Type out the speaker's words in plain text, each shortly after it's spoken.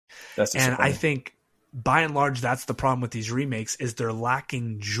That's And I disappointing. think by and large, that's the problem with these remakes is they're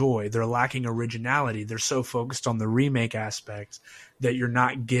lacking joy. They're lacking originality. They're so focused on the remake aspect that you're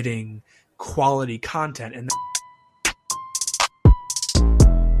not getting quality content. And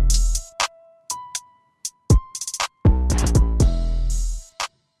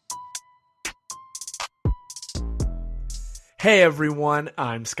hey, everyone,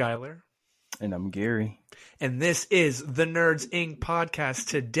 I'm Skylar. And I'm Gary. And this is the Nerds Inc. podcast.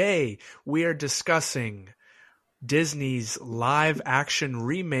 Today, we are discussing Disney's live action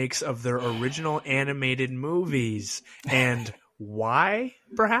remakes of their original animated movies and why,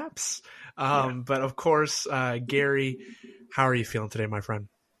 perhaps. But of course, Gary, how are you feeling today, my friend?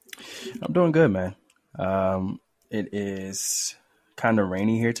 I'm doing good, man. It is kind of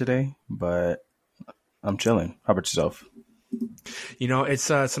rainy here today, but I'm chilling. How about yourself? You know, it's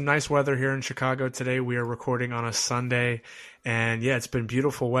some nice weather here in Chicago today. We are recording on a Sunday, and yeah, it's been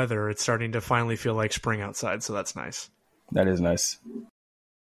beautiful weather. It's starting to finally feel like spring outside, so that's nice. That is nice.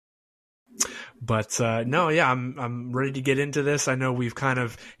 But no, yeah, I'm ready to get into this. I know we've kind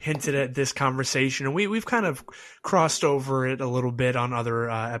of hinted at this conversation, and we've kind of crossed over it a little bit on other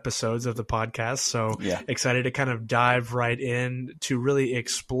episodes of the podcast. So Yeah. excited to kind of dive right in to really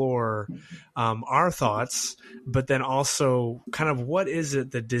explore our thoughts, but then also kind of what is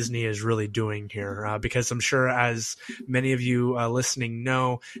it that Disney is really doing here? Because I'm sure, as many of you listening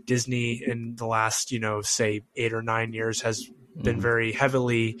know, Disney in the last, say 8 or 9 years has been very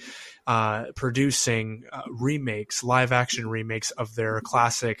heavily producing remakes, live action remakes of their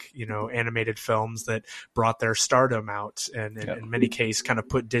classic, animated films that brought their stardom out and in many cases kind of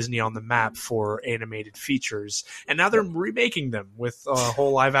put Disney on the map for animated features. And now they're remaking them with a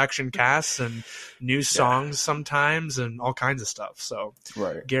whole live action cast and new songs sometimes and all kinds of stuff. So,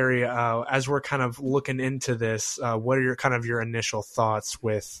 Right. Gary, as we're kind of looking into this, what are your initial thoughts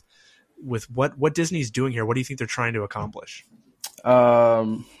with what Disney's doing here? What do you think they're trying to accomplish?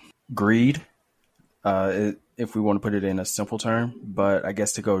 Greed, if we want to put it in a simple term, but I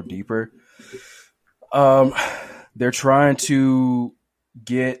guess to go deeper, they're trying to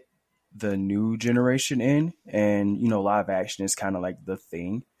get the new generation in, and live action is kind of like the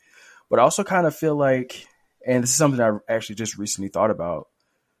thing. But I also kind of feel like, and this is something I actually just recently thought about,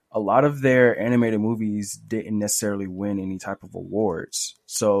 a lot of their animated movies didn't necessarily win any type of awards,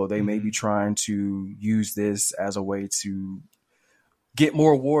 so they may be trying to use this as a way to get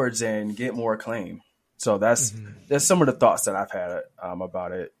more awards and get more acclaim. So that's some of the thoughts that I've had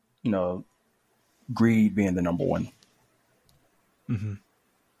about it. Greed being the number one. Mm-hmm.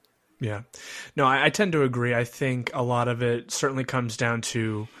 Yeah, no, I tend to agree. I think a lot of it certainly comes down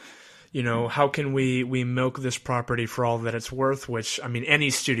to, how can we milk this property for all that it's worth, which, I mean, any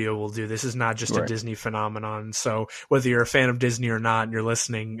studio will do. This is not just a Disney phenomenon. So whether you're a fan of Disney or not and you're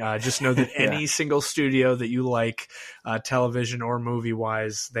listening, just know that any single studio that you like, television or movie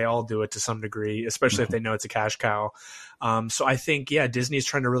wise, they all do it to some degree, especially if they know it's a cash cow. So I think, Disney's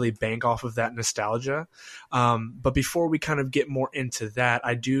trying to really bank off of that nostalgia. But before we kind of get more into that,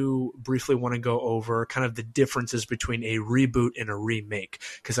 I do briefly want to go over kind of the differences between a reboot and a remake,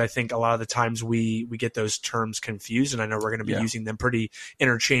 because I think a lot of the times we get those terms confused, and I know we're going to be using them pretty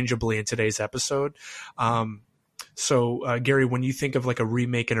interchangeably in today's episode. So Gary, when you think of like a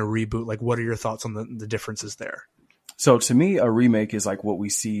remake and a reboot, like what are your thoughts on the differences there? So to me, a remake is like what we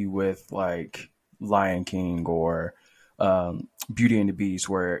see with like Lion King or Beauty and the Beast,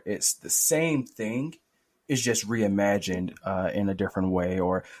 where it's the same thing, it's just reimagined in a different way.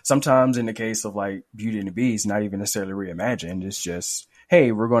 Or sometimes in the case of like Beauty and the Beast, not even necessarily reimagined. It's just,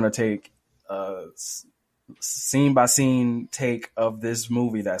 hey, we're going to take a scene by scene take of this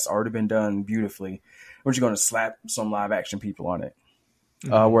movie that's already been done beautifully. We're just going to slap some live action people on it.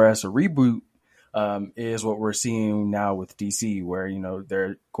 Whereas a reboot is what we're seeing now with DC, where,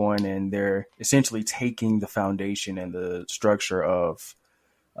 they're going and they're essentially taking the foundation and the structure of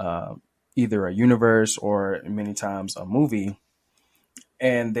either a universe or many times a movie,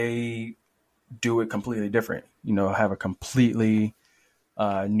 and they do it completely different, have a completely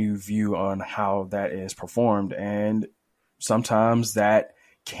new view on how that is performed. And sometimes that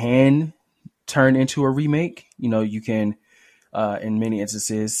can turn into a remake. You can, in many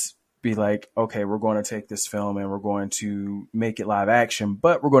instances, be like, okay, we're going to take this film and we're going to make it live action,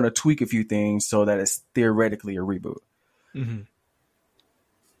 but we're going to tweak a few things so that it's theoretically a reboot. Mm-hmm.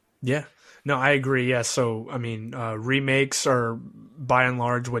 Yeah. No, I agree. Yeah. So, I mean, remakes are by and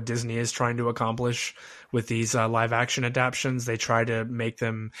large what Disney is trying to accomplish with these live action adaptations. They try to make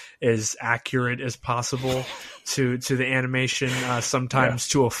them as accurate as possible to the animation, Yeah. sometimes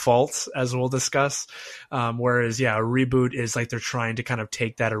to a fault, as we'll discuss. Whereas, yeah, a reboot is like they're trying to kind of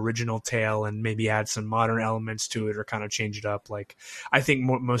take that original tale and maybe add some modern elements to it or kind of change it up. Like, I think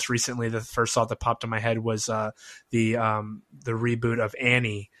most recently, the first thought that popped in my head was the reboot of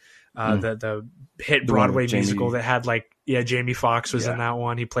Annie, Mm. the hit The one with Broadway musical Jamie. that had like, yeah, Jamie Foxx was in Yeah. that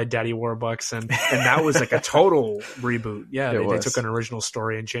one. He played Daddy Warbucks, and that was like a total reboot. Yeah, It they took was. an original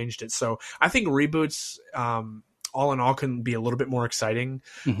story and changed it. So I think reboots, all in all, can be a little bit more exciting.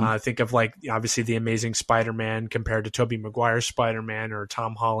 Hmm. Think of like obviously the Amazing Spider-Man compared to Tobey Maguire's Spider-Man or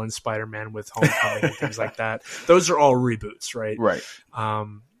Tom Holland's Spider-Man with Homecoming and things like that. Those are all reboots, right? Right.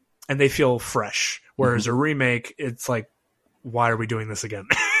 Um, and they feel fresh. Hmm. Whereas a remake, it's like, why are we doing this again?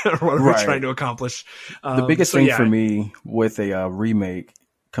 Or what are we trying Right. to accomplish? The biggest So thing for yeah, me with a remake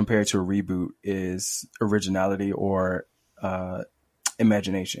compared to a reboot is originality or uh,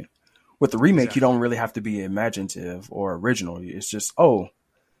 imagination. With the remake, you exactly. don't really have to be imaginative or original. It's just, oh,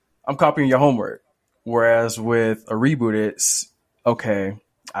 I'm copying your homework. Whereas with a reboot, it's okay.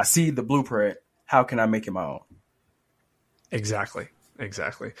 I see the blueprint. How can I make it my own? Exactly.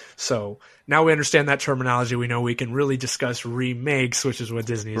 Exactly. So now we understand that terminology. We know we can really discuss remakes, which is what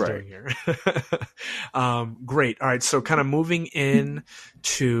Disney is Right. doing here. Great. All right. So, kind of moving in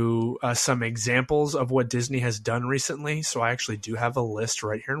to some examples of what Disney has done recently. So, I actually do have a list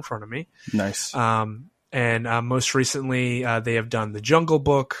right here in front of me. Nice. And most recently, they have done The Jungle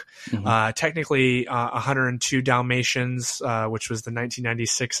Book, Hmm. technically 102 Dalmatians, which was the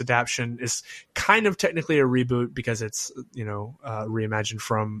 1996 adaptation, is kind of technically a reboot because it's, reimagined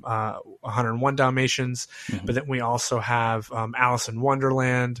from 101 Dalmatians. Hmm. But then we also have Alice in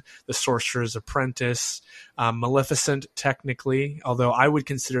Wonderland, The Sorcerer's Apprentice, Maleficent, technically, although I would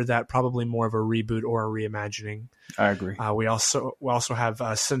consider that probably more of a reboot or a reimagining. I agree. We also have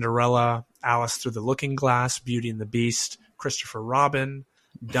Cinderella, Alice Through the Looking Glass, Beauty and the Beast, Christopher Robin,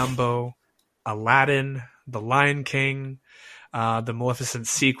 Dumbo, Aladdin, The Lion King, the Maleficent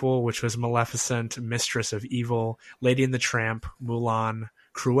sequel, which was Maleficent, Mistress of Evil, Lady and the Tramp, Mulan,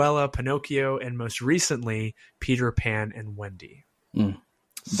 Cruella, Pinocchio, and most recently Peter Pan and Wendy. Mm.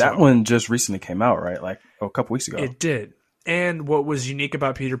 That So one just recently came out, right? Like a couple weeks ago. it did. And what was unique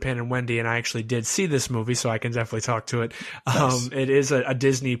about Peter Pan and Wendy, and I actually did see this movie, so I can definitely talk to it. Nice. It is a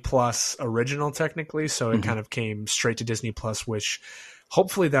Disney Plus original, technically, so it Hmm. kind of came straight to Disney Plus, which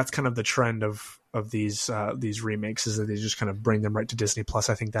hopefully that's kind of the trend of these remakes, is that they just kind of bring them right to Disney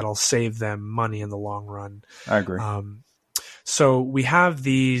Plus. I think that'll save them money in the long run. I agree. So we have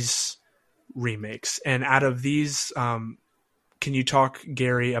these remakes, and out of these, can you talk,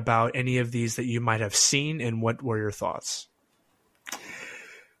 Gary, about any of these that you might have seen, and what were your thoughts?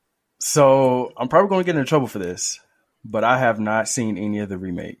 So I'm probably going to get into trouble for this, but I have not seen any of the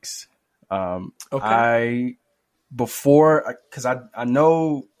remakes. Okay. I before because I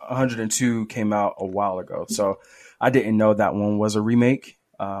know 102 came out a while ago, so I didn't know that one was a remake.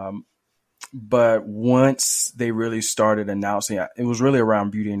 But once they really started announcing it, it was really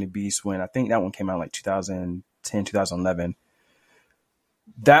around Beauty and the Beast when I think that one came out like 2010, 2011.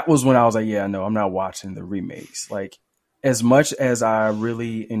 That was when I was like, yeah, no, I'm not watching the remakes. Like, as much as I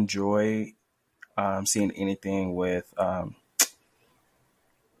really enjoy seeing anything with,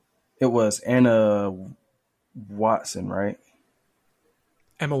 it was Anna Watson, right?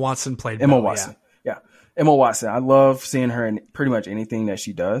 Emma Watson played Emma Belle, yeah. Watson. Yeah. Emma Watson. I love seeing her in pretty much anything that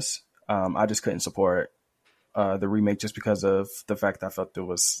she does. I just couldn't support the remake just because of the fact that I felt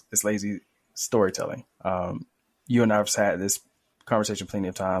it's lazy storytelling. You and I have had this conversation plenty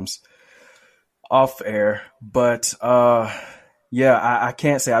of times off air, but yeah, I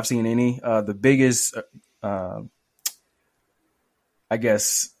can't say I've seen any. The biggest, I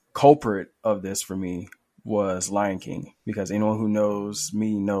guess, culprit of this for me was Lion King, because anyone who knows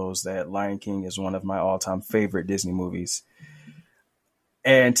me knows that Lion King is one of my all-time favorite Disney movies.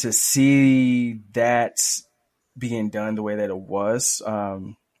 And to see that being done the way that it was,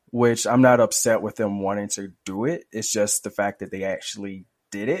 which I'm not upset with them wanting to do it. It's just the fact that they actually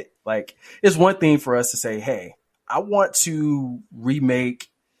did it. Like, it's one thing for us to say, hey, I want to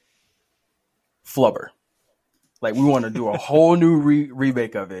remake Flubber. Like, we want to do a whole new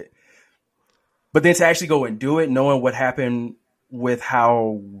remake of it. But then to actually go and do it, knowing what happened with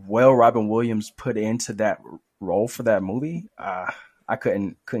how well Robin Williams put into that role for that movie, I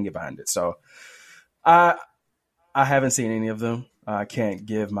couldn't get behind it. So I haven't seen any of them. I can't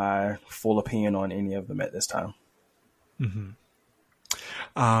give my full opinion on any of them at this time. Mm-hmm.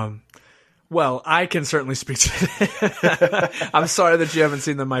 Um, Well, I can certainly speak to it. I'm sorry that you haven't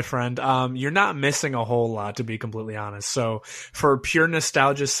seen them, my friend. You're not missing a whole lot, to be completely honest. So for pure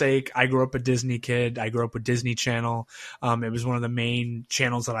nostalgia's sake, I grew up a Disney kid. I grew up with Disney Channel. It was one of the main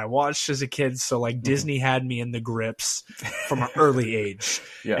channels that I watched as a kid. So like Disney had me in the grips from an early age.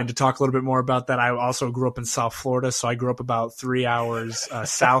 Yeah. And to talk a little bit more about that, I also grew up in South Florida. So I grew up about 3 hours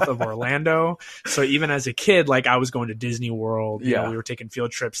south of Orlando. So even as a kid, like I was going to Disney World. You know, we were taking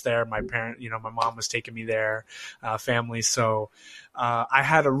field trips there. My mom was taking me there, family. So I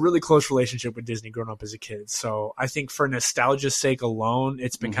had a really close relationship with Disney growing up as a kid. So I think for nostalgia's sake alone,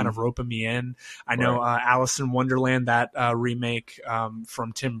 it's been kind of roping me in. I know Alice in Wonderland, that remake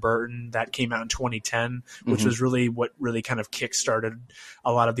from Tim Burton that came out in 2010, which was really what really kind of kickstarted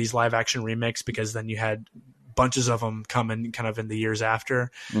a lot of these live action remakes, because then you had bunches of them coming kind of in the years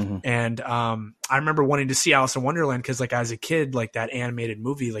after. And I remember wanting to see Alice in Wonderland because like as a kid, like that animated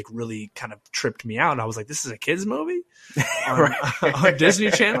movie like really kind of tripped me out. I was like, this is a kid's movie on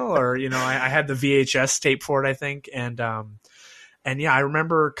Disney Channel, or, you know, I had the VHS tape for it, I think. And yeah, I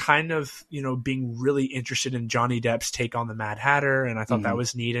remember kind of, you know, being really interested in Johnny Depp's take on the Mad Hatter. And I thought that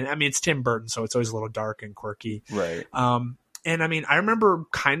was neat. And I mean, it's Tim Burton, so it's always a little dark and quirky. Right. And I mean, I remember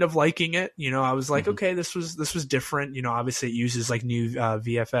kind of liking it. You know, I was like, okay, this was different. You know, obviously it uses like new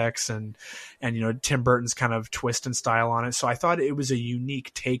VFX and you know, Tim Burton's kind of twist and style on it. So I thought it was a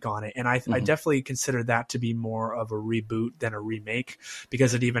unique take on it, and I definitely consider that to be more of a reboot than a remake,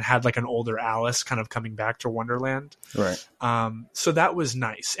 because it even had like an older Alice kind of coming back to Wonderland. Right. So that was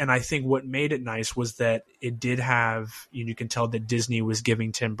nice, and I think what made it nice was that it did have, you can tell that Disney was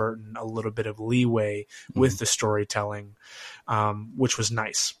giving Tim Burton a little bit of leeway with the storytelling. Which was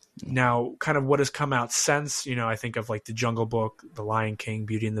nice. Now, kind of what has come out since, you know, I think of like The Jungle Book, The Lion King,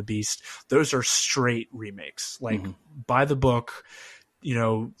 Beauty and the Beast. Those are straight remakes, like by the book. You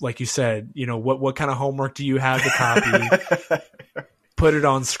know, like you said, you know, what kind of homework do you have to copy? Put it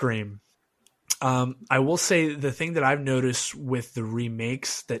on screen. I will say the thing that I've noticed with the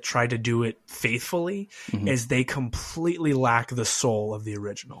remakes that try to do it faithfully is they completely lack the soul of the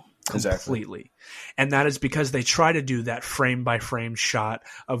original. Completely. Exactly. And that is because they try to do that frame by frame shot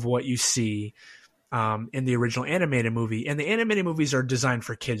of what you see in the original animated movie. And the animated movies are designed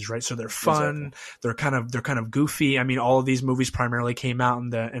for kids, right? So they're fun. Exactly. They're kind of goofy. I mean, all of these movies primarily came out in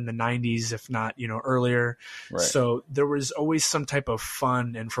the 90s, if not, you know, earlier. Right. So there was always some type of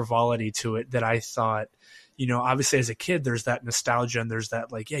fun and frivolity to it that I thought, you know, obviously as a kid, there's that nostalgia and there's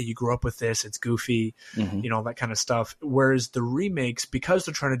that like, yeah, you grew up with this, it's goofy, you know, that kind of stuff. Whereas the remakes, because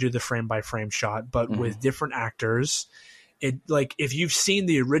they're trying to do the frame by frame shot, but with different actors, it like if you've seen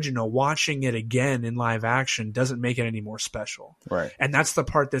the original, watching it again in live action doesn't make it any more special. Right. And that's the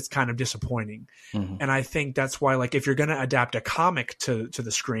part that's kind of disappointing. And I think that's why, like, if you're going to adapt a comic to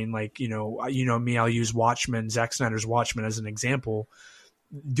the screen, like, you know me, I'll use Watchmen, Zack Snyder's Watchmen as an example.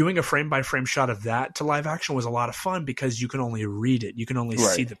 Doing a frame by frame shot of that to live action was a lot of fun because you can only read it. You can only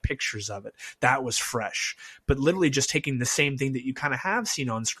see the pictures of it. That was fresh. But literally just taking the same thing that you kind of have seen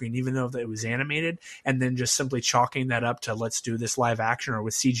on screen, even though it was animated, and then just simply chalking that up to let's do this live action, or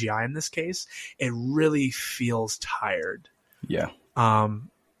with CGI in this case, it really feels tired. Yeah.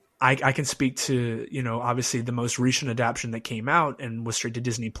 I can speak to, you know, obviously the most recent adaptation that came out and was straight to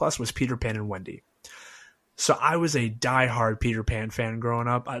Disney Plus was Peter Pan and Wendy. So I was a diehard Peter Pan fan growing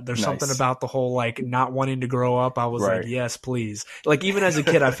up. There's something about the whole like not wanting to grow up. I was like, yes, please. Like even as a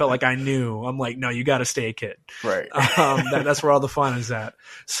kid, I felt like I knew. I'm like, no, you got to stay a kid. Right. That's where all the fun is at.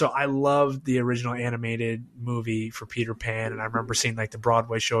 So I loved the original animated movie for Peter Pan, and I remember seeing like the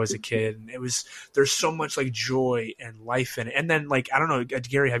Broadway show as a kid, and there's so much like joy and life in it. And then like I don't know,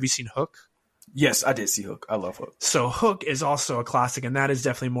 Gary, have you seen Hook? Yes, I did see Hook. I love Hook. So Hook is also a classic, and that is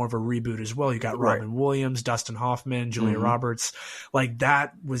definitely more of a reboot as well. You got Robin Williams, Dustin Hoffman, Julia Roberts. Like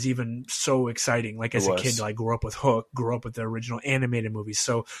that was even so exciting. Like as a kid, to like grow up with Hook, grow up with the original animated movies.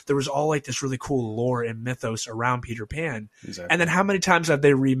 So there was all like this really cool lore and mythos around Peter Pan. Exactly. And then how many times have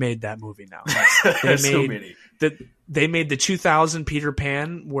they remade that movie now? So many. They made the 2000 Peter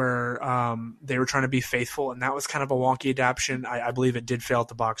Pan where they were trying to be faithful, and that was kind of a wonky adaptation. I believe it did fail at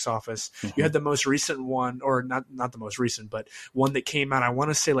the box office. You had the most recent one, or not the most recent, but one that came out, I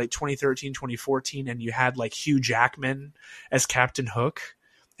want to say like 2013, 2014, and you had like Hugh Jackman as Captain Hook,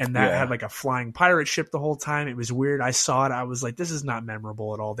 and that had like a flying pirate ship the whole time. It was weird. I saw it. I was like, this is not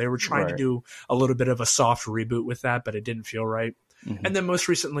memorable at all. They were trying to do a little bit of a soft reboot with that, but it didn't feel right. And then most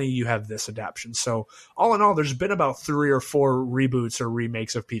recently you have this adaptation. So all in all, there's been about 3 or 4 reboots or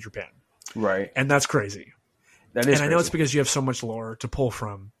remakes of Peter Pan. Right. And that's crazy. That is crazy. I know it's because you have so much lore to pull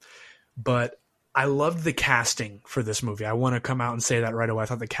from, but I loved the casting for this movie. I want to come out and say that right away. I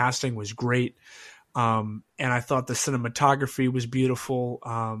thought the casting was great. And I thought the cinematography was beautiful.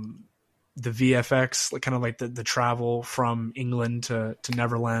 The VFX, kind of like the travel from England to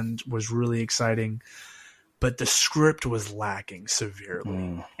Neverland was really exciting. But the script was lacking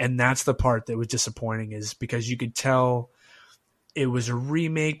severely. And that's the part that was disappointing, is because you could tell it was a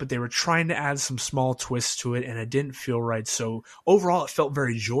remake, but they were trying to add some small twists to it, and it didn't feel right. So overall, it felt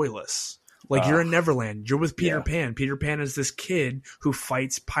very joyless. Like, you're in Neverland. You're with Peter Pan. Peter Pan is this kid who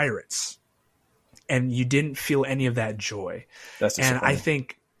fights pirates. And you didn't feel any of that joy. And I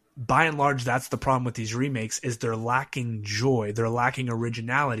think, by and large, that's the problem with these remakes, is they're lacking joy. They're lacking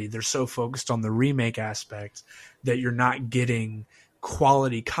originality. They're so focused on the remake aspect that you're not getting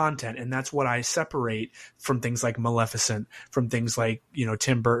quality content. And that's what I separate from things like Maleficent, from things like,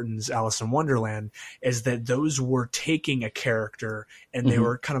 Tim Burton's Alice in Wonderland, is that those were taking a character and they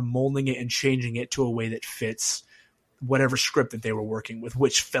were kind of molding it and changing it to a way that fits whatever script that they were working with,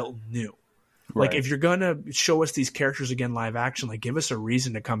 which felt new. Right. Like, if you're going to show us these characters again live action, like, give us a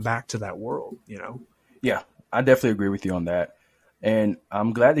reason to come back to that world, Yeah, I definitely agree with you on that. And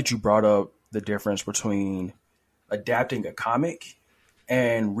I'm glad that you brought up the difference between adapting a comic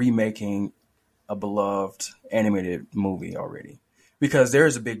and remaking a beloved animated movie already. Because there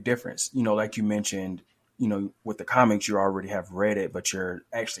is a big difference. Like you mentioned, with the comics, you already have read it, but you're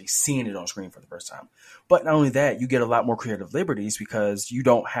actually seeing it on screen for the first time. But not only that, you get a lot more creative liberties because you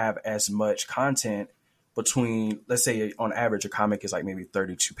don't have as much content between, let's say on average, a comic is like maybe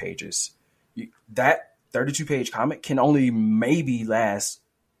 32 pages. That 32-page comic can only maybe last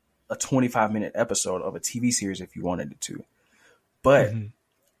a 25-minute episode of a TV series if you wanted it to. But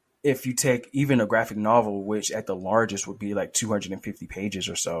if you take even a graphic novel, which at the largest would be like 250 pages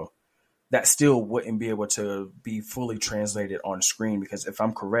or so, that still wouldn't be able to be fully translated on screen, because if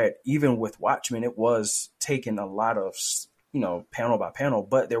I'm correct, even with Watchmen, it was taking a lot of, panel by panel,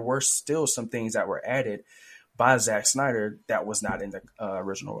 but there were still some things that were added by Zack Snyder that was not in the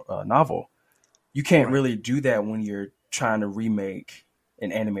original novel. You can't really do that when you're trying to remake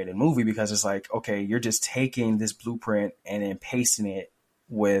an animated movie, because it's like, okay, you're just taking this blueprint and then pasting it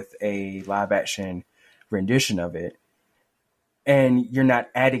with a live action rendition of it. And you're not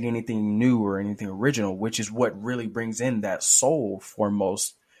adding anything new or anything original, which is what really brings in that soul for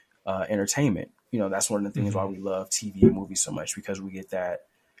most entertainment. That's one of the things why we love TV and movies so much, because we get that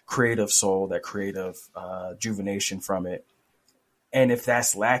creative soul, that creative juvenation from it. And if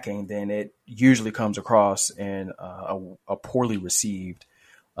that's lacking, then it usually comes across in a poorly received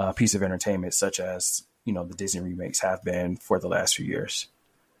piece of entertainment, such as, the Disney remakes have been for the last few years.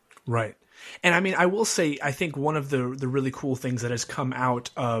 Right. And I mean, I will say, I think one of the really cool things that has come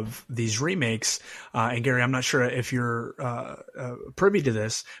out of these remakes, and Gary, I'm not sure if you're privy to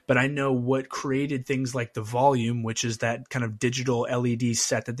this, but I know what created things like the Volume, which is that kind of digital LED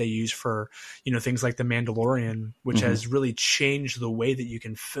set that they use for, things like The Mandalorian, which has really changed the way that you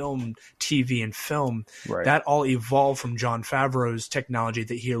can film TV and film. Right. That all evolved from Jon Favreau's technology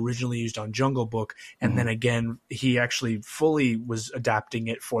that he originally used on Jungle Book. And then again, he actually fully was adapting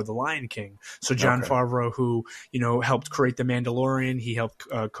it for The Lion King. So Jon Favreau, who, helped create The Mandalorian, he helped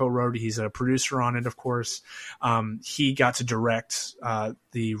co-wrote, he's a producer on it, of course. He got to direct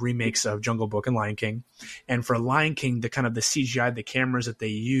the remakes of Jungle Book and Lion King. And for Lion King, the kind of the CGI, the cameras that they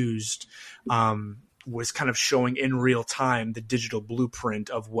used was kind of showing in real time the digital blueprint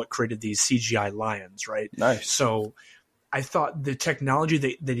of what created these CGI lions, right? Nice. So I thought the technology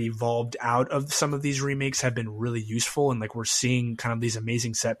that evolved out of some of these remakes have been really useful. And like, we're seeing kind of these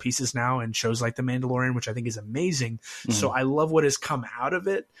amazing set pieces now in shows like The Mandalorian, which I think is amazing. So I love what has come out of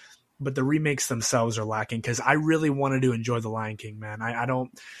it, but the remakes themselves are lacking, because I really wanted to enjoy The Lion King, man. I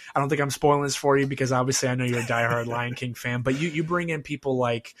don't think I'm spoiling this for you, because obviously I know you're a diehard Lion King fan, but you bring in people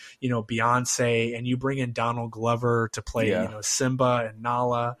like, Beyonce, and you bring in Donald Glover to play, Simba and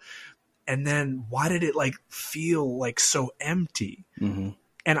Nala. And then why did it feel so empty? And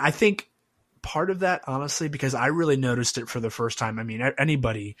I think part of that, honestly, because I really noticed it for the first time. I mean,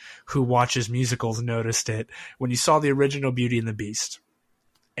 anybody who watches musicals noticed it when you saw the original Beauty and the Beast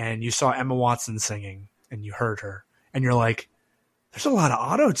and you saw Emma Watson singing and you heard her and you're like, there's a lot of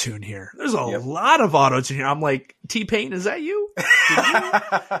auto-tune here. There's a lot of auto-tune here. I'm like, T-Pain, is that you?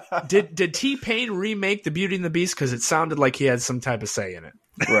 Did T-Pain remake the Beauty and the Beast? Because it sounded like he had some type of say in it.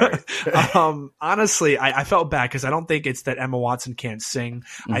 Right. Honestly, I felt bad, because I don't think it's that Emma Watson can't sing.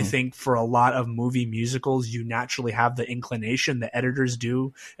 I think for a lot of movie musicals, you naturally have the inclination, the editors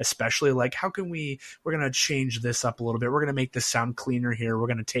do, especially like, how can we're going to change this up a little bit. We're going to make this sound cleaner here. We're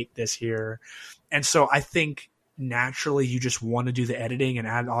going to take this here. And so I think naturally you just want to do the editing and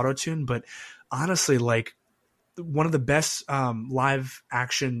add auto-tune, but honestly, like, one of the best live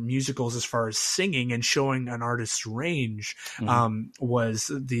action musicals as far as singing and showing an artist's range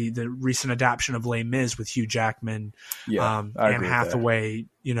was the recent adaptation of Les Mis with Hugh Jackman, Yeah, I Anne agree with that. Hathaway,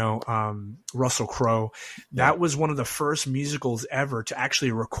 Russell Crowe. Yeah. That was one of the first musicals ever to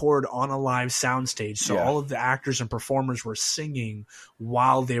actually record on a live soundstage. So Yeah. all of the actors and performers were singing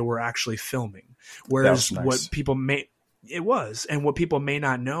while they were actually filming. That Whereas was nice. and what people may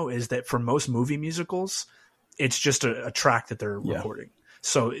not know is that for most movie musicals, it's just a track that they're recording.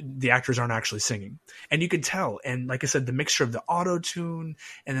 So the actors aren't actually singing. And you can tell. And like I said, the mixture of the auto tune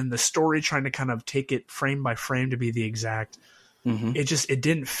and then the story trying to kind of take it frame by frame to be the exact, it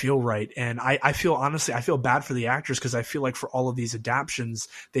didn't feel right. And I feel bad for the actors, because I feel like for all of these adaptions,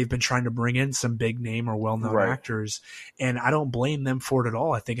 they've been trying to bring in some big name or well-known actors. And I don't blame them for it at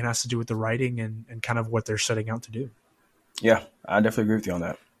all. I think it has to do with the writing and kind of what they're setting out to do. Yeah, I definitely agree with you on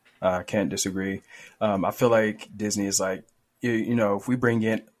that. I can't disagree. I feel like Disney is like, if we bring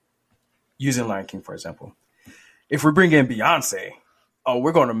in, using Lion King, for example, if we bring in Beyonce,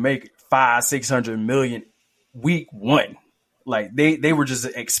 we're going to make 500-600 million week one. Like they were just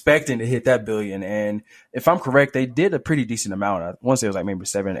expecting to hit that billion. And if I'm correct, they did a pretty decent amount. I want to say it was like maybe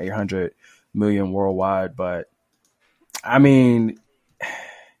 700-800 million worldwide. But I mean,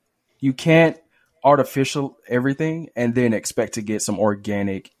 you can't artificial everything and then expect to get some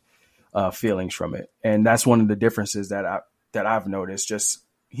organic feelings from it. And that's one of the differences that I've noticed just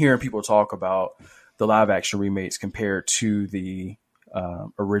hearing people talk about the live action remakes compared to the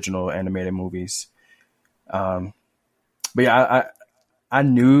original animated movies. But yeah, I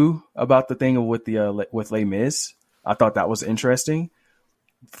knew about the thing with the with Les Mis. I thought that was interesting.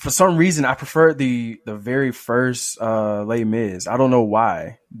 For some reason, I preferred the very first Les Mis. I don't know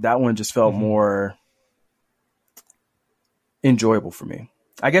why. That one just felt more enjoyable for me.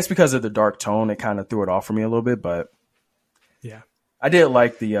 I guess because of the dark tone, it kind of threw it off for me a little bit. But yeah, I did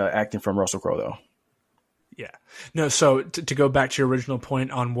like the acting from Russell Crowe, though. Yeah. No, so to go back to your original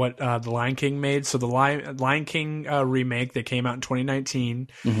point on what The Lion King made. So the Lion King remake that came out in 2019,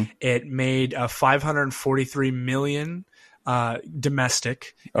 it made 543 million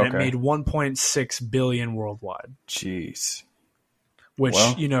domestic, and it made 1.6 billion worldwide. Jeez. Which,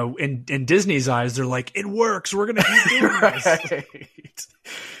 in Disney's eyes, they're like, it works. We're going to keep doing this.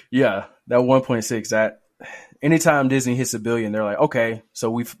 Yeah, that 1.6, that anytime Disney hits $1 billion, they're like, okay,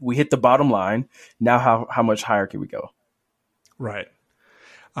 so we hit the bottom line. Now how much higher can we go? Right.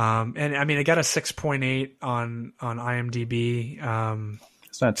 And I mean, I got a 6.8 on IMDb.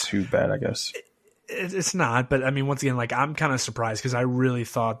 It's not too bad, I guess. It's not, but I mean, once again, like, I'm kind of surprised because I really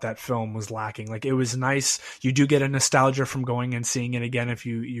thought that film was lacking. Like, it was nice. You do get a nostalgia from going and seeing it again if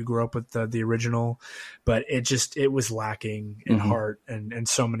you grew up with the original, but it was lacking in heart and in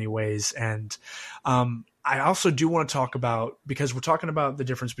so many ways. And I also do want to talk about, because we're talking about the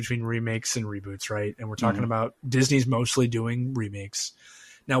difference between remakes and reboots, right? And we're talking about Disney's mostly doing remakes.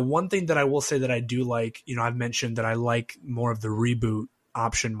 Now, one thing that I will say that I do like, I've mentioned that I like more of the reboot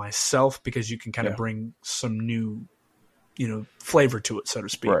option myself, because you can kind of bring some new, flavor to it, so to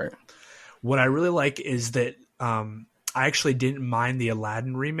speak. Right. What I really like is that I actually didn't mind the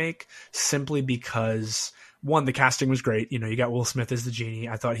Aladdin remake, simply because, one, the casting was great. You got Will Smith as the genie.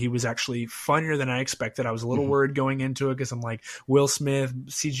 I thought he was actually funnier than I expected. I was a little worried going into it because I'm like, Will Smith,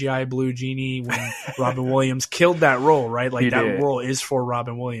 CGI blue genie, when Robin Williams killed that role, right? Like, that role is for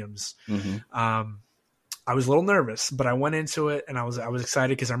Robin Williams. I was a little nervous, but I went into it and I was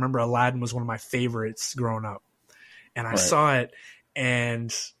excited because I remember Aladdin was one of my favorites growing up. And I saw it,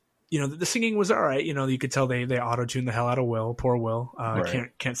 and the singing was all right. You could tell they auto-tuned the hell out of Will. Poor Will.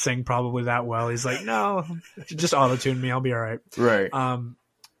 Can't sing probably that well. He's like, no, just auto-tune me. I'll be all right. Right.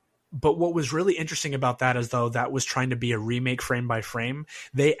 But what was really interesting about that is, though, that was trying to be a remake frame by frame.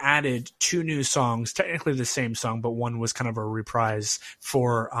 They added 2 new songs, technically the same song, but one was kind of a reprise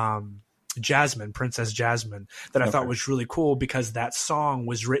for Jasmine, Princess Jasmine, that I thought was really cool, because that song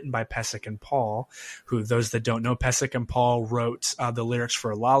was written by Pesek and Paul, who, those that don't know, Pesek and Paul wrote the lyrics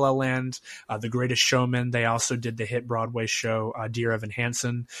for La La Land, The Greatest Showman. They also did the hit Broadway show Dear Evan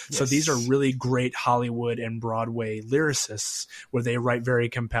Hansen. Yes. So these are really great Hollywood and Broadway lyricists, where they write very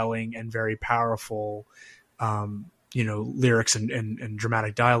compelling and very powerful lyrics and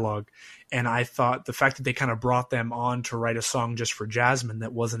dramatic dialogue. And I thought the fact that they kind of brought them on to write a song just for Jasmine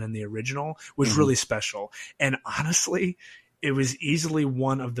that wasn't in the original was really special. And honestly, it was easily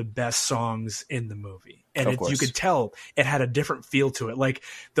one of the best songs in the movie. And Of you course. could tell it had a different feel to it. Like,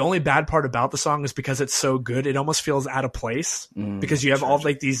 the only bad part about the song is because it's so good, it almost feels out of place because you have all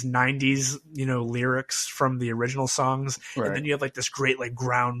like these 90s, lyrics from the original songs. Right. And then you have like this great, like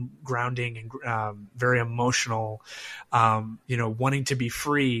grounding and very emotional, wanting to be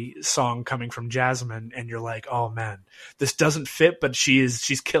free song coming from Jasmine. And you're like, oh man, this doesn't fit, but she's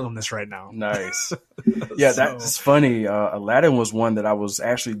killing this right now. Nice. Yeah, that's funny. Aladdin was one that I was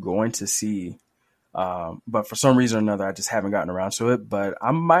actually going to see. But for some reason or another, I just haven't gotten around to it. But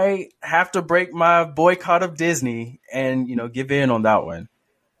I might have to break my boycott of Disney and, give in on that one.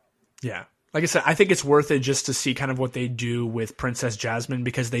 Yeah. Like I said, I think it's worth it just to see kind of what they do with Princess Jasmine,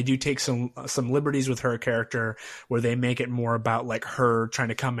 because they do take some liberties with her character where they make it more about like her trying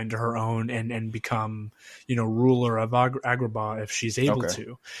to come into her own and become, ruler of Agrabah if she's able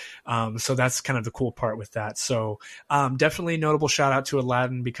to. So that's kind of the cool part with that. So definitely notable shout out to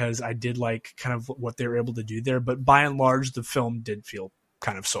Aladdin, because I did like kind of what they were able to do there. But by and large, the film did feel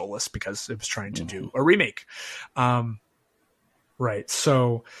kind of soulless because it was trying to do a remake. Right.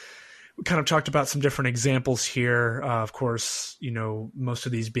 So we kind of talked about some different examples here. Of course, most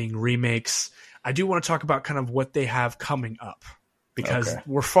of these being remakes. I do want to talk about kind of what they have coming up, because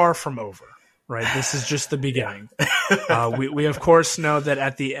we're far from over, right? This is just the beginning. We of course know that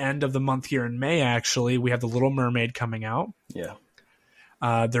at the end of the month here in May, actually, we have The Little Mermaid coming out. Yeah.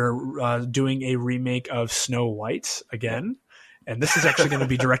 They're doing a remake of Snow White again. And this is actually going to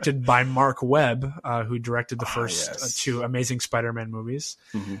be directed by Mark Webb, who directed the first two Amazing Spider-Man movies.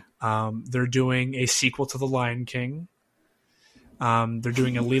 Mm-hmm. They're doing a sequel to The Lion King. They're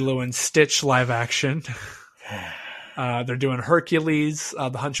doing a Lilo and Stitch live action. They're doing Hercules,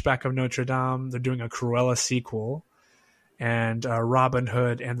 The Hunchback of Notre Dame. They're doing a Cruella sequel and Robin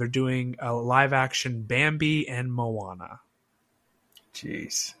Hood. And they're doing a live action Bambi and Moana.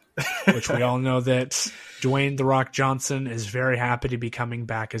 Jeez. Which we all know that Dwayne "The Rock" Johnson is very happy to be coming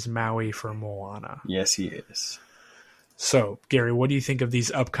back as Maui for Moana. Yes, he is. So, Gary, what do you think of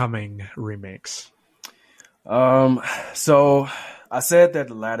these upcoming remakes? So I said that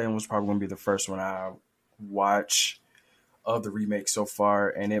Aladdin was probably going to be the first one I watch of the remake so far,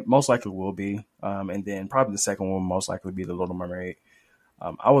 and it most likely will be. And then probably the second one will most likely be The Little Mermaid.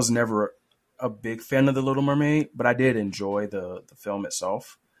 I was never a big fan of The Little Mermaid, but I did enjoy the film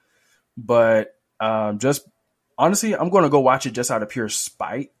itself. But just honestly, I'm going to go watch it just out of pure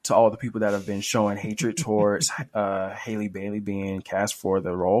spite to all the people that have been showing hatred towards Haley Bailey being cast for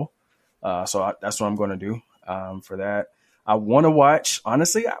the role. So that's what I'm going to do for that. I want to watch,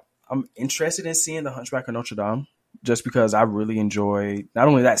 honestly, I'm interested in seeing The Hunchback of Notre Dame just because I really enjoy not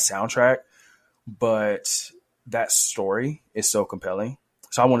only that soundtrack, but that story is so compelling.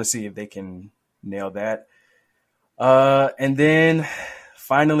 So I want to see if they can nail that. And then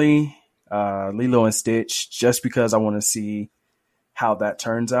finally, Lilo and Stitch, just because I want to see how that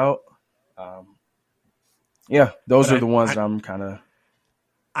turns out. Those are the ones that I'm kind of...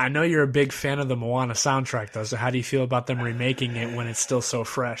 I know you're a big fan of the Moana soundtrack, though, so how do you feel about them remaking it when it's still so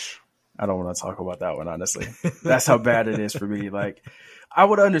fresh? I don't want to talk about that one, honestly. That's how bad it is for me. Like, I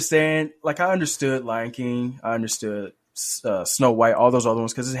would understand, like, I understood Lion King, I understood Snow White, all those other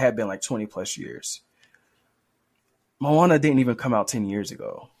ones, because it had been like 20 plus years. Moana didn't even come out 10 years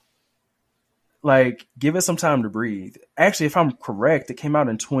ago. Like, give it some time to breathe. Actually, if I'm correct, it came out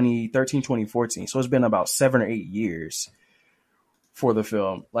in 2013, 2014. So it's been about 7 or 8 years for the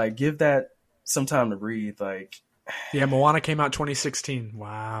film. Like, give that some time to breathe. Like, yeah, Moana came out 2016.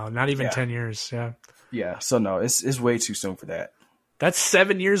 Wow. Not even 10 years. Yeah. Yeah. So no, it's way too soon for that. That's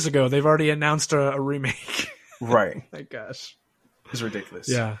 7 years ago. They've already announced a remake. Right. My gosh. It's ridiculous.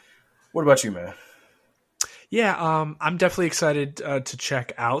 Yeah. What about you, man? Yeah, I'm definitely excited to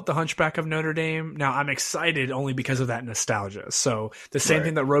check out The Hunchback of Notre Dame. Now, I'm excited only because of that nostalgia. So the same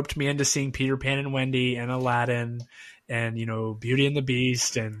thing that roped me into seeing Peter Pan and Wendy and Aladdin and, Beauty and the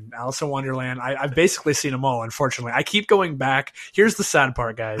Beast and Alice in Wonderland. I've basically seen them all, unfortunately. I keep going back. Here's the sad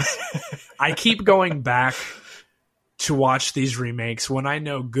part, guys. I keep going back to watch these remakes when I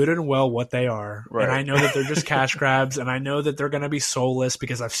know good and well what they are. Right. And I know that they're just cash grabs, and I know that they're going to be soulless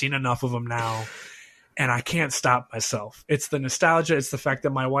because I've seen enough of them now. And I can't stop myself. It's the nostalgia. It's the fact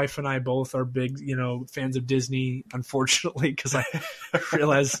that my wife and I both are big, fans of Disney, unfortunately, because I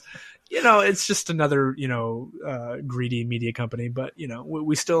realize, it's just another, greedy media company. But,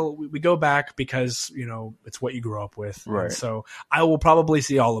 we go back because, it's what you grew up with. Right. And so I will probably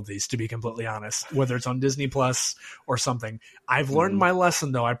see all of these, to be completely honest, whether it's on Disney Plus or something. I've learned my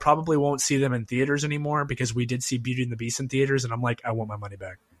lesson, though. I probably won't see them in theaters anymore because we did see Beauty and the Beast in theaters. And I'm like, I want my money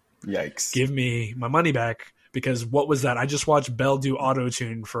back. Yikes. Give me my money back because what was that? I just watched Belle do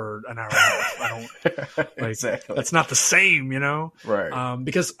auto-tune for an hour and a half. I don't like Exactly. That's not the same, Right.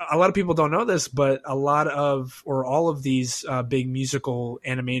 Because a lot of people don't know this, but a lot of or all of these big musical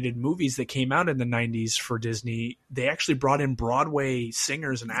animated movies that came out in the 90s for Disney, they actually brought in Broadway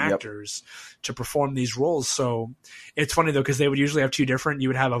singers and actors to perform these roles. So it's funny though, because they would usually have two different. You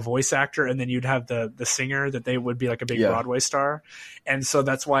would have a voice actor, and then you'd have the singer that they would be like a big Broadway star, and so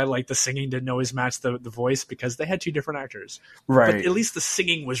that's why like the singing didn't always match the voice, because they had two different actors. Right. But at least the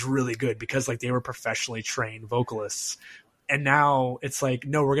singing was really good because like they were professionally trained vocalists. And now it's like,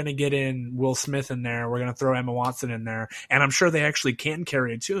 no, we're going to get in Will Smith in there. We're going to throw Emma Watson in there. And I'm sure they actually can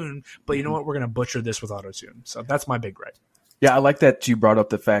carry a tune, but you know what? We're going to butcher this with auto-tune. So that's my big gripe. Yeah, I like that you brought up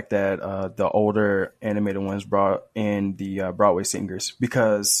the fact that the older animated ones brought in the Broadway singers,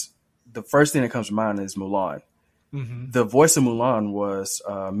 because the first thing that comes to mind is Mulan. Mm-hmm. The voice of Mulan was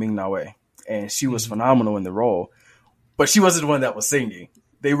Ming-Na Wen, and she was phenomenal in the role, but she wasn't the one that was singing.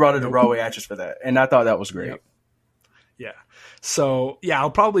 They brought in a Broadway actress for that, and I thought that was great. Yep. Yeah. So, yeah,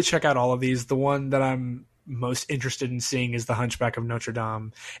 I'll probably check out all of these. The one that I'm most interested in seeing is The Hunchback of Notre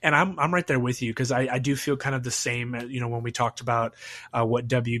Dame. And I'm right there with you, because I do feel kind of the same, when we talked about what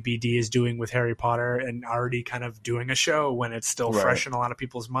WBD is doing with Harry Potter and already kind of doing a show when it's still fresh in a lot of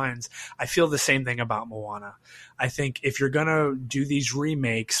people's minds. I feel the same thing about Moana. I think if you're going to do these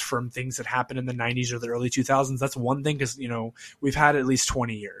remakes from things that happened in the 90s or the early 2000s, that's one thing, because, we've had at least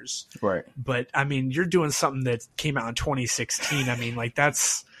 20 years. Right. But, I mean, you're doing something that came out in 2016. I mean, like,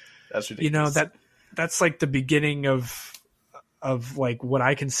 that's ridiculous. That's like the beginning of like what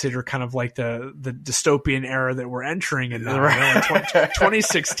I consider kind of like the dystopian era that we're entering in now. Right.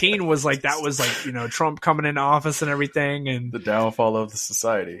 2016 was like, that was like, Trump coming into office and everything, and the downfall of the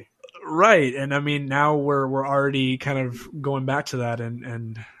society. Right. And I mean, now we're already kind of going back to that,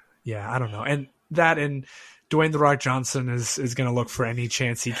 and yeah, I don't know. And that, and Dwayne "The Rock" Johnson is going to look for any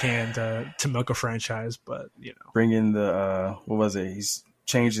chance he can to milk a franchise, but bring in the what was it? He's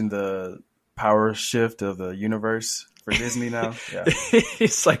changing the power shift of the universe for Disney now. Yeah.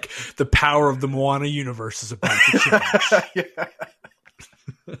 It's like the power of the Moana universe is about to change.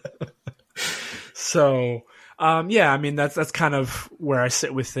 So, yeah, I mean, that's kind of where I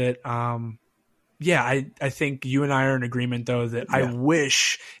sit with it. Yeah, I think you and I are in agreement, though, that I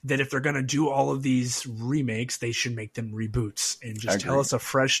wish that if they're going to do all of these remakes, they should make them reboots and just tell us a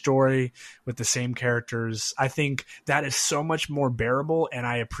fresh story with the same characters. I think that is so much more bearable, and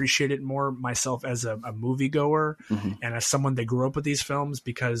I appreciate it more myself as a moviegoer and as someone that grew up with these films,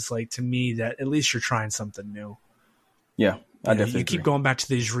 because, like, to me, that at least you're trying something new. Yeah, I definitely You keep going back to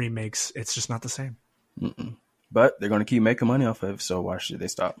these remakes, it's just not the same. But they're going to keep making money off of it, so why should they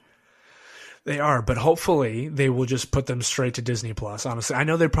stop? They are, but hopefully they will just put them straight to Disney Plus. Honestly, I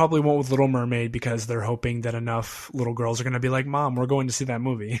know they probably won't with Little Mermaid, because they're hoping that enough little girls are going to be like, "Mom, we're going to see that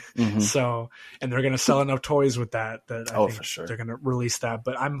movie." So, and they're going to sell enough toys with that I think for sure they're going to release that.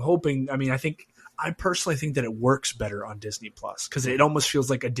 But I'm hoping. I mean, I personally think that it works better on Disney Plus, because it almost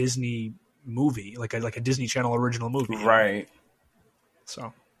feels like a Disney movie, like a Disney Channel original movie, right?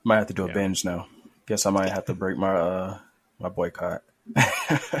 So, might have to do a binge now. Guess I might have to break my my boycott.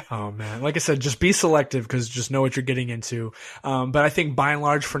 Oh man, like I said, just be selective, because just know what you're getting into. But I think by and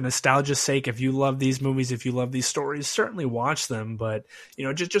large, for nostalgia's sake, if you love these movies, if you love these stories, certainly watch them. But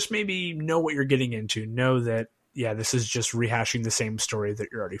just maybe know what you're getting into. Know that this is just rehashing the same story that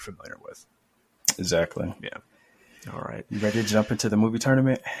you're already familiar with. Exactly. Yeah. All right. You ready to jump into the movie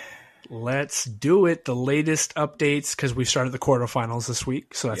tournament? Let's do it. The latest updates, because we started the quarterfinals this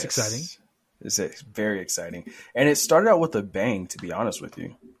week, so that's exciting. It's very exciting. And it started out with a bang, to be honest with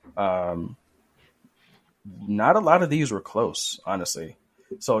you. Not a lot of these were close, honestly.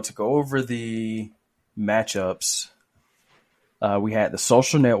 So to go over the matchups, we had The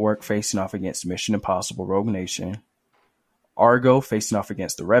Social Network facing off against Mission Impossible Rogue Nation, Argo facing off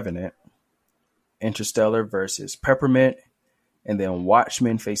against The Revenant, Interstellar versus Peppermint, and then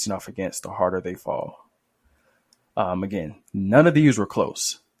Watchmen facing off against The Harder They Fall. Again, none of these were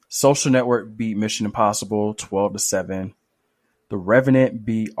close. Social Network beat Mission Impossible 12-7. The Revenant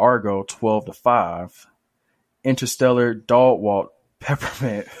beat Argo 12-5. Interstellar dog-walked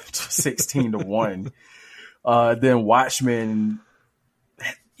Peppermint 16-1. Then Watchmen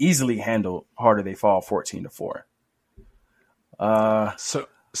easily handled Harder They Fall 14-4.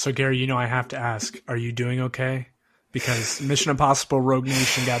 So Gary, I have to ask, are you doing okay? Because Mission Impossible Rogue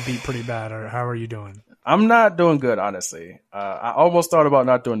Nation got beat pretty bad. Or how are you doing? I'm not doing good, honestly. I almost thought about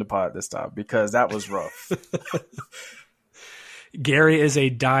not doing the pod this time, because that was rough. Gary is a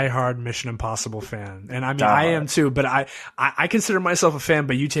diehard Mission Impossible fan, and I mean I Die am too. But I consider myself a fan,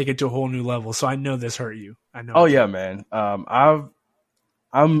 but you take it to a whole new level. So I know this hurt you. I know. Oh yeah, man.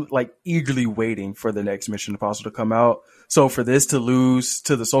 I'm like eagerly waiting for the next Mission Impossible to come out. So for this to lose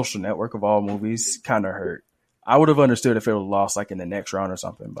to The Social Network of all movies kind of hurt. I would have understood if it would have lost like in the next round or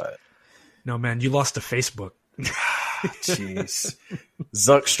something, but No, man, you lost to Facebook. jeez.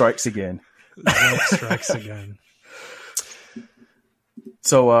 Zuck strikes again. Zuck strikes again.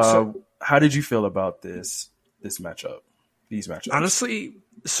 So how did you feel about this matchup? These matchups? Honestly,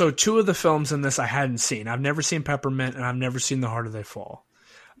 so two of the films in this I hadn't seen. I've never seen Peppermint, and I've never seen The Harder They Fall.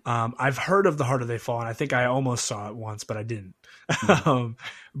 I've heard of The Harder They Fall, and I think I almost saw it once, but I didn't.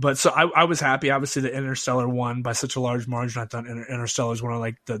 But so I was happy. Obviously, the Interstellar won by such a large margin. I thought Interstellar is one of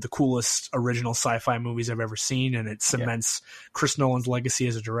like the coolest original sci-fi movies I've ever seen, and it cements Chris Nolan's legacy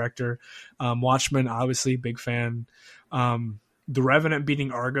as a director. Watchmen, obviously, big fan. The Revenant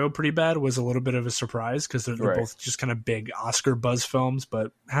beating Argo pretty bad was a little bit of a surprise because they're both just kind of big Oscar buzz films,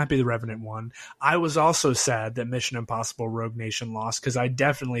 but happy The Revenant won. I was also sad that Mission Impossible Rogue Nation lost because I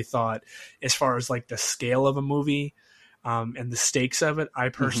definitely thought as far as like the scale of a movie and the stakes of it, I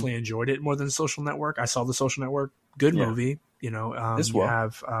personally enjoyed it more than Social Network. I saw The Social Network, good movie, you know, you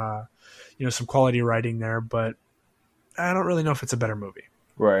have, you know, some quality writing there, but I don't really know if it's a better movie.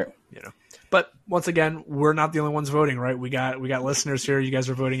 Right. You know. But once again, we're not the only ones voting, right? We got listeners here. You guys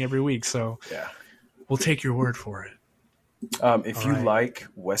are voting every week, so we'll take your word for it. If you like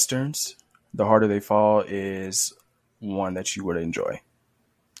Westerns, The Harder They Fall is one that you would enjoy.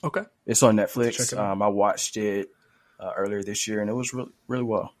 Okay. It's on Netflix. I watched it earlier this year, and it was really, really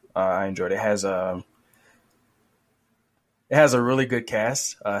well. I enjoyed it. It has a really good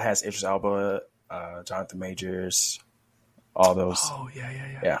cast. It has Idris Elba, Jonathan Majors, all those. Oh,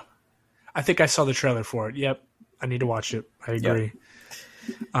 yeah. I think I saw the trailer for it. Yep. I need to watch it. I agree.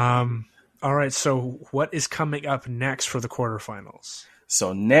 Yep. All right. So what is coming up next for the quarterfinals?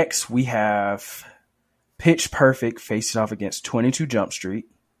 So next we have Pitch Perfect facing off against 22 Jump Street,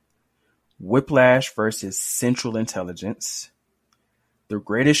 Whiplash versus Central Intelligence, The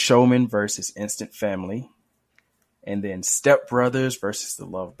Greatest Showman versus Instant Family, and then Step Brothers versus The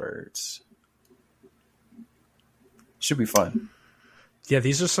Lovebirds. Should be fun. Yeah,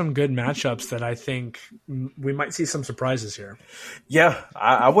 these are some good matchups that I think we might see some surprises here. Yeah,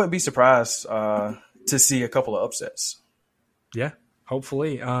 I wouldn't be surprised to see a couple of upsets. Yeah,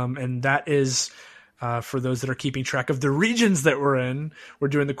 hopefully. And that is for those that are keeping track of the regions that we're in. We're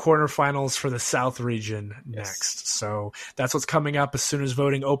doing the quarterfinals for the South region next. So that's what's coming up as soon as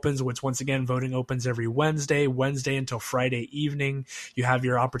voting opens, which once again, voting opens every Wednesday until Friday evening. You have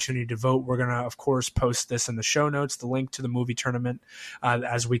your opportunity to vote. We're going to, of course, post this in the show notes, the link to the movie tournament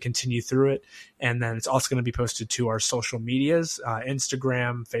as we continue through it. And then it's also going to be posted to our social medias,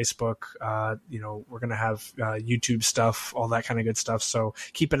 Instagram, Facebook. We're going to have YouTube stuff, all that kind of good stuff. So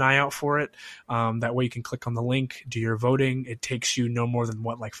keep an eye out for it. That way you can click on the link, do your voting. It takes you no more than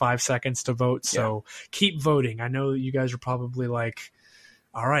 5 seconds to vote. So keep voting. I know you guys are probably like,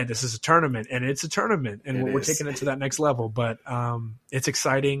 all right, this is a tournament, and it's a tournament, and we're taking it to that next level. But it's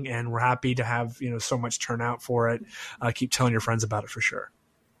exciting, and we're happy to have so much turnout for it. Keep telling your friends about it for sure.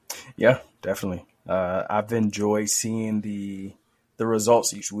 Yeah, definitely. I've enjoyed seeing the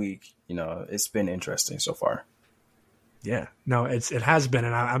results each week. It's been interesting so far. Yeah, no, it has been,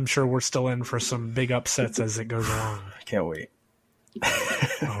 and I'm sure we're still in for some big upsets as it goes along. I can't wait.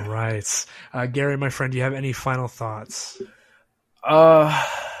 All right. Gary, my friend, do you have any final thoughts?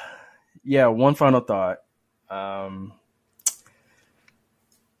 Yeah, one final thought.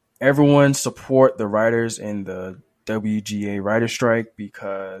 Everyone support the writers in the WGA writer strike,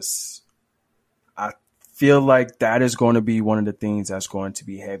 because I feel like that is going to be one of the things that's going to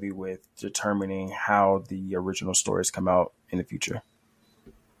be heavy with determining how the original stories come out in the future.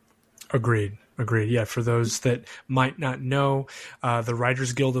 Agreed. Yeah, for those that might not know, the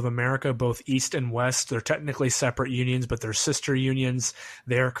Writers Guild of America, both East and West, they're technically separate unions, but they're sister unions.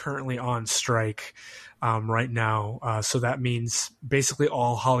 They are currently on strike right now. So that means basically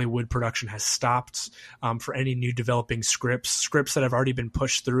all Hollywood production has stopped for any new developing scripts that have already been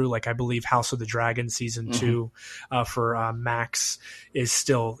pushed through. Like I believe House of the Dragon season 2 for Max is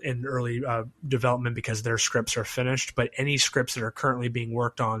still in early development because their scripts are finished, but any scripts that are currently being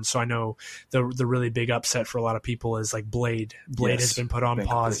worked on. So I know the really big upset for a lot of people is like Blade. Blade has been put on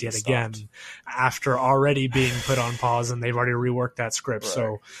pause yet again after already being put on pause, and they've already reworked that script.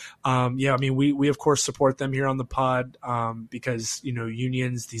 Right. So, we of course support them here on the pod because,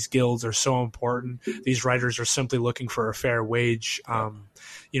 unions, these guilds are so important. These writers are simply looking for a fair wage.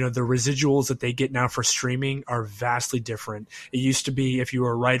 The residuals that they get now for streaming are vastly different. It used to be if you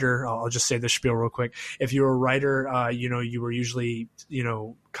were a writer, I'll just say this spiel real quick. If you were a writer, you were usually,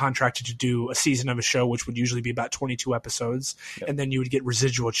 contracted to do a season of a show, which would usually be about 22 episodes. Yep. And then you would get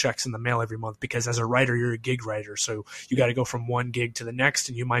residual checks in the mail every month because as a writer, you're a gig writer. So you got to go from one gig to the next,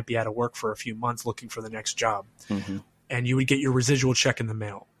 and you might be out of work for a few months looking for the next job. Mm-hmm. And you would get your residual check in the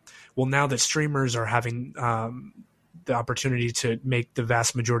mail. Well, now that streamers are having the opportunity to make the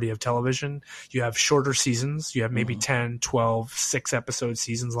vast majority of television, you have shorter seasons. You have maybe 10, 12, 6-episode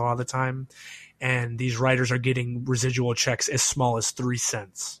seasons a lot of the time. And these writers are getting residual checks as small as 3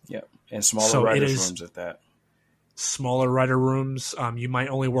 cents. Yeah, and smaller writers' rooms at that. Smaller writer rooms. You might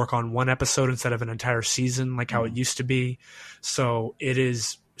only work on one episode instead of an entire season like how it used to be. So it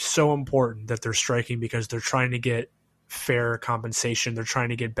is so important that they're striking because they're trying to get fair compensation. They're trying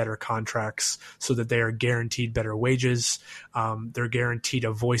to get better contracts so that they are guaranteed better wages. They're guaranteed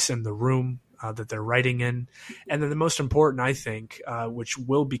a voice in the room that they're writing in. And then the most important, I think, which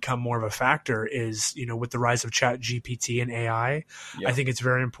will become more of a factor is, with the rise of Chat GPT and AI, I think it's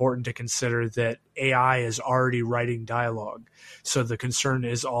very important to consider that AI is already writing dialogue. So the concern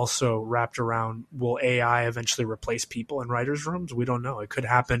is also wrapped around, will AI eventually replace people in writers' rooms? We don't know. It could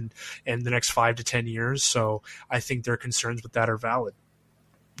happen in the next 5 to 10 years. So I think their concerns with that are valid.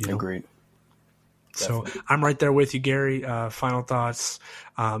 Agreed. Definitely. So I'm right there with you, Gary. Final thoughts.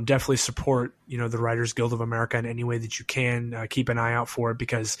 Definitely support, the Writers Guild of America in any way that you can. Keep an eye out for it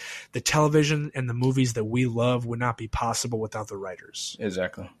because the television and the movies that we love would not be possible without the writers.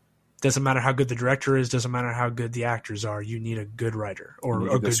 Exactly. Doesn't matter how good the director is. Doesn't matter how good the actors are. You need a good writer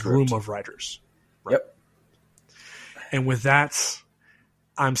or a good room of writers. Right. Yep. And with that,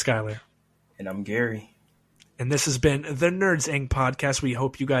 I'm Skylar. And I'm Gary. And this has been the Nerds Inc. podcast. We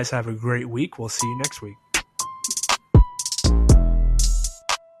hope you guys have a great week. We'll see you next week.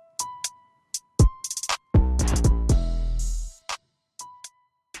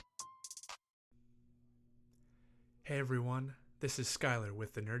 Hey everyone, this is Skylar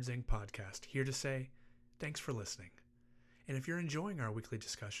with the Nerds Inc. podcast, here to say thanks for listening. And if you're enjoying our weekly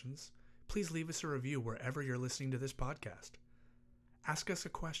discussions, please leave us a review wherever you're listening to this podcast. Ask us a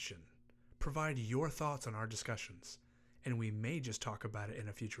question. Provide your thoughts on our discussions, and we may just talk about it in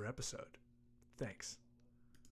a future episode. Thanks.